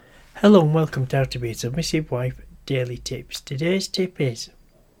Hello and welcome to How to Be a Submissive Wife Daily Tips. Today's tip is,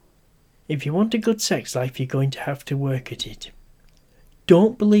 if you want a good sex life, you're going to have to work at it.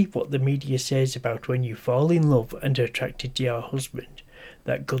 Don't believe what the media says about when you fall in love and are attracted to your husband,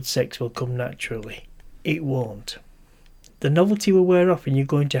 that good sex will come naturally. It won't. The novelty will wear off and you're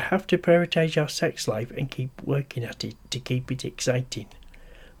going to have to prioritise your sex life and keep working at it to keep it exciting.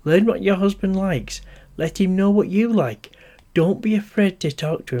 Learn what your husband likes. Let him know what you like. Don't be afraid to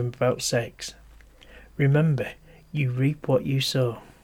talk to him about sex. Remember, you reap what you sow.